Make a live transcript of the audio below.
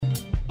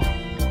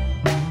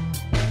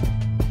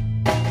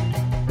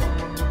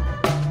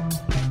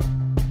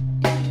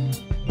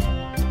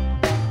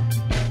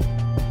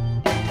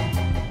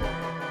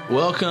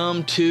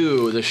welcome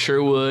to the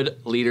Sherwood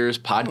Leaders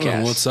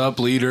Podcast. What's up,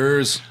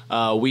 leaders?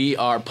 We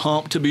are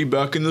pumped to be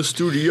back in the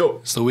studio.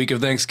 It's the week of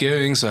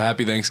Thanksgiving, so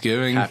happy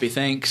Thanksgiving. Happy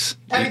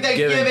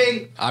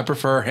Thanksgiving. I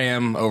prefer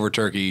ham over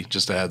turkey,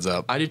 just a heads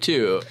up. I do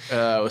too,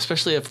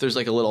 especially if there's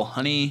like a little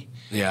honey.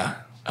 Yeah.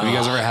 Have you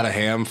guys ever had a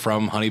ham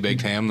from Honey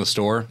Baked Ham, the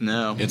store?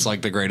 No. It's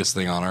like the greatest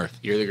thing on earth.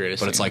 You're the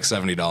greatest But it's like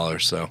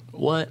 $70, so.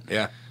 What?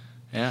 Yeah.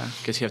 Yeah,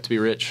 because you have to be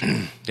rich.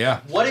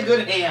 Yeah. What a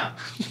good ham.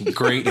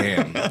 Great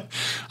ham.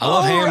 I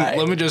love ham. right.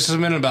 Let me just a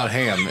minute about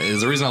ham.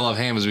 The reason I love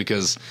ham is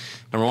because,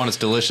 number one, it's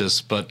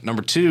delicious, but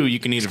number two, you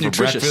can eat it for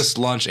nutritious. breakfast,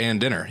 lunch,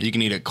 and dinner. You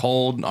can eat it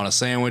cold on a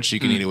sandwich.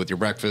 You can eat it with your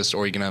breakfast,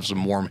 or you can have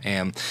some warm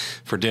ham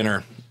for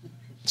dinner.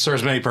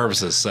 Serves many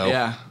purposes, so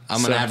Yeah.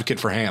 I'm an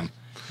advocate for ham.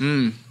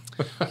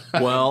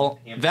 Well,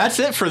 that's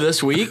it for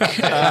this week.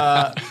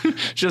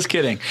 Just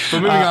kidding. But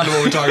moving on to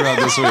what we're talking about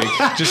this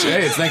week. Just,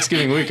 hey, it's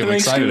Thanksgiving week. I'm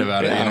excited Thanksgiving,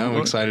 about it. yeah. You know,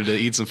 I'm excited to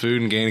eat some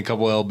food and gain a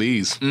couple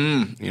LBs. You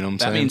know what I'm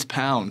That saying? means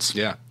pounds.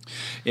 Yeah.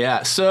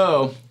 Yeah,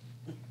 so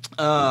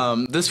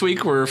this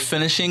week we're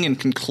finishing and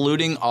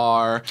concluding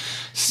our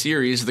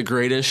series, The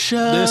Greatest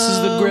Show. This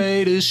is the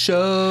greatest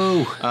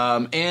show.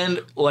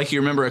 And like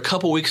you remember a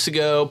couple weeks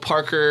ago,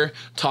 Parker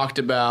talked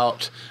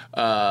about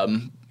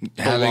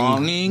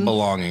belonging.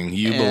 Belonging.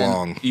 You and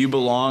belong. You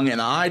belong,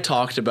 and I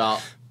talked about.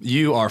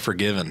 You are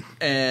forgiven.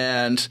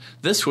 And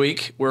this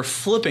week we're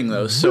flipping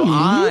those. So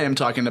I am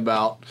talking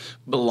about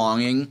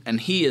belonging,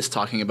 and he is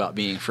talking about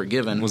being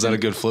forgiven. Was that a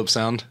good flip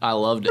sound? I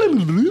loved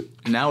it.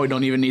 Now we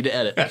don't even need to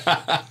edit.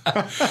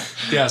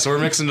 Yeah, so we're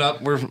mixing it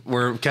up.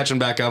 We're catching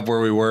back up where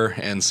we were,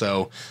 and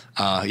so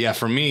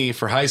for me,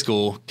 for high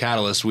school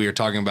Catalyst, we are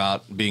talking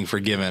about being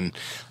forgiven,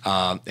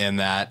 and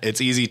that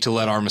it's easy to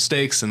let our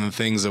mistakes and the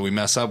things that we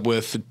mess up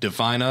with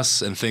define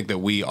us, and think that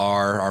we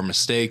are our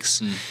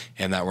mistakes,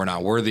 and that we're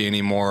not worthy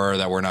anymore,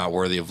 that we're not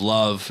worthy of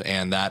love,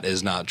 and that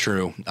is not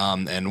true.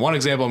 And one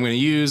example I'm going to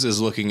use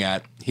is looking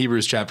at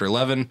Hebrews chapter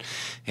 11,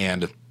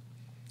 and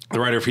the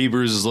writer of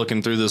Hebrews is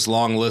looking through this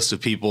long list of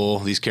people,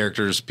 these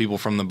characters, people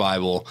from the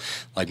Bible,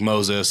 like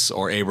Moses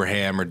or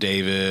Abraham or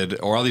David,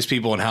 or all these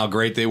people, and how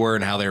great they were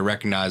and how they were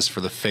recognized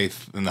for the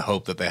faith and the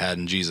hope that they had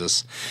in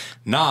Jesus.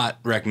 Not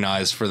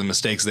recognized for the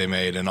mistakes they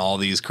made and all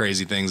these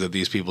crazy things that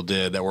these people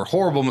did that were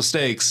horrible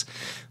mistakes.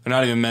 They're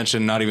not even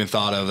mentioned, not even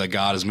thought of, that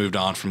God has moved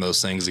on from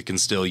those things. It can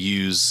still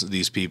use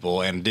these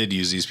people and did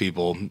use these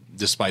people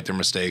despite their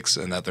mistakes,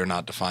 and that they're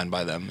not defined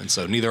by them. And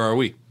so neither are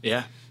we.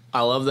 Yeah.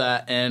 I love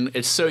that. And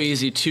it's so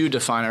easy to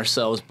define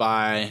ourselves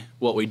by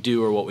what we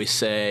do or what we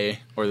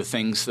say or the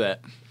things that,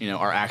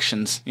 our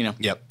actions,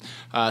 Yep.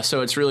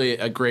 So it's really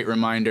a great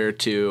reminder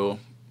to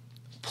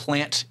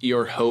plant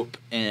your hope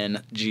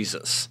in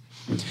Jesus.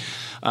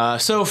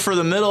 So for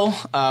the middle,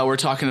 we're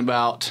talking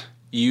about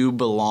you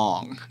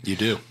belong. You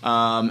do.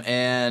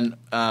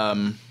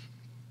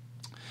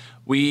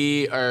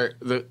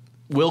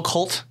 Will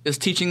Colt is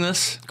teaching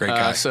this. Great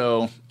guy.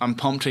 So I'm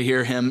pumped to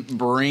hear him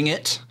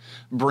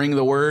bring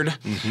the word.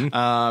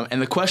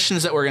 And the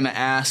questions that we're going to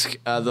ask,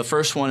 the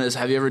first one is,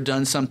 have you ever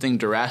done something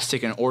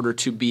drastic in order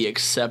to be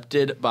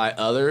accepted by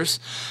others,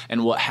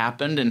 and what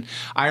happened? And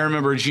I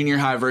remember a junior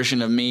high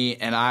version of me,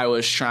 and I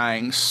was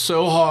trying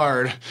so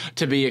hard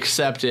to be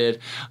accepted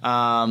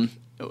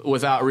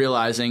without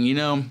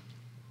realizing,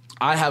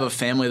 I have a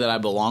family that I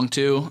belong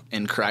to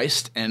in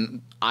Christ,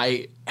 and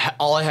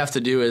all I have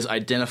to do is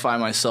identify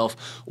myself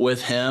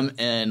with him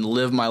and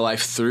live my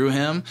life through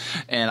him,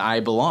 and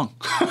I belong.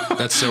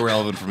 That's so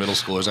relevant for middle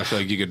schoolers. I feel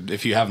like you could,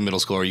 if you have a middle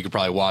schooler, you could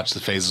probably watch the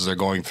phases they're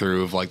going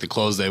through of like the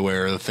clothes they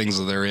wear, the things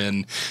that they're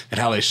in, and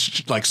how they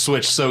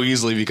switch so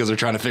easily because they're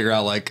trying to figure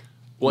out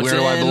what's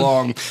where do I in?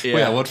 belong?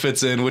 Yeah. What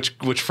fits in?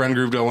 Which friend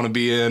group do I want to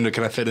be in? Or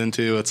can I fit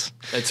into? It's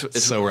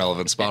so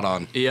relevant. Spot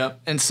on.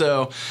 Yep. And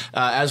so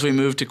as we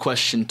move to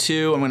question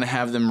 2, I'm going to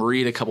have them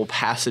read a couple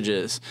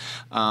passages.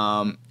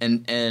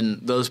 And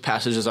those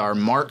passages are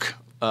Mark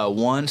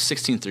 1,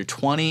 16 through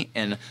 20,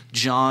 and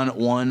John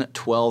 1,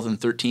 12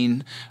 and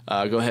 13.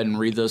 Go ahead and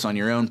read those on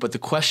your own. But the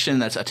question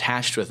that's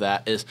attached with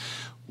that is,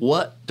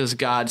 what does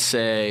God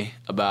say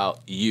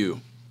about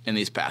you in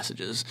these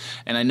passages?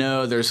 And I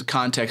know there's a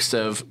context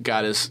of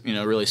God is,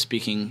 really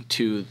speaking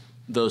to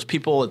those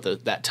people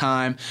at that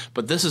time,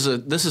 but this is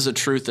a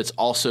truth that's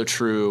also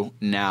true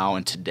now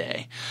and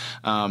today.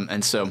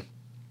 And so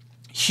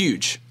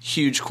huge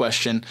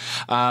question.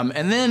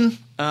 And then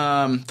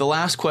the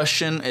last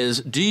question is,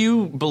 do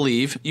you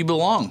believe you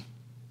belong?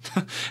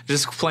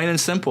 Just plain and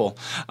simple.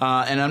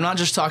 And I'm not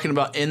just talking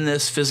about in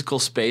this physical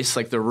space,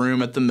 like the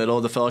room at the middle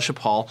of the fellowship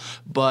hall,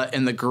 but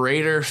in the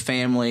greater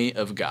family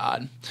of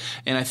God.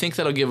 And I think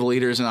that'll give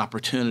leaders an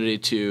opportunity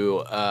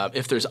to,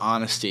 if there's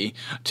honesty,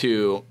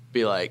 to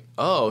be like,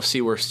 oh, see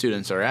where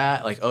students are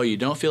at. Like, oh, you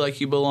don't feel like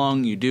you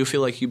belong. You do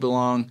feel like you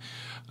belong.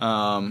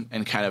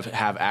 And kind of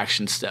have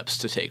action steps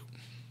to take.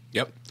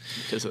 Yep.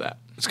 Because of that.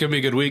 It's going to be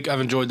a good week.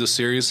 I've enjoyed this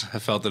series. I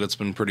felt that it's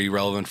been pretty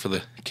relevant for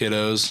the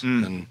kiddos,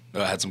 and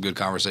I had some good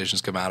conversations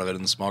come out of it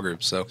in the small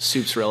group. So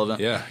Soup's relevant.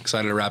 yeah,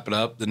 excited to wrap it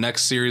up. The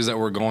next series that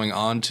we're going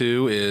on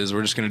to is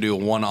we're just going to do a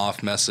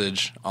one-off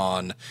message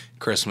on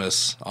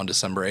Christmas on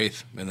December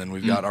 8th, and then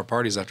we've got our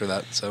parties after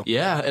that. So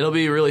Yeah, it'll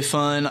be really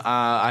fun.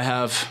 I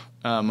have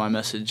my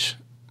message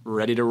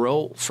ready to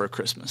roll for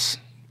Christmas.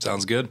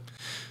 sounds good.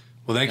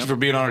 Well, thank you for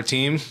being on our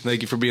team.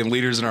 Thank you for being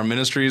leaders in our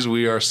ministries.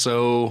 We are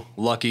so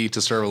lucky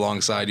to serve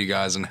alongside you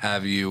guys and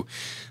have you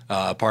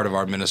part of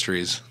our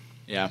ministries.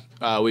 Yeah,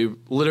 we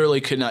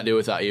literally could not do it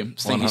without you.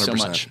 So thank you so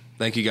much.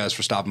 Thank you guys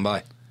for stopping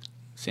by.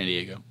 San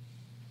Diego.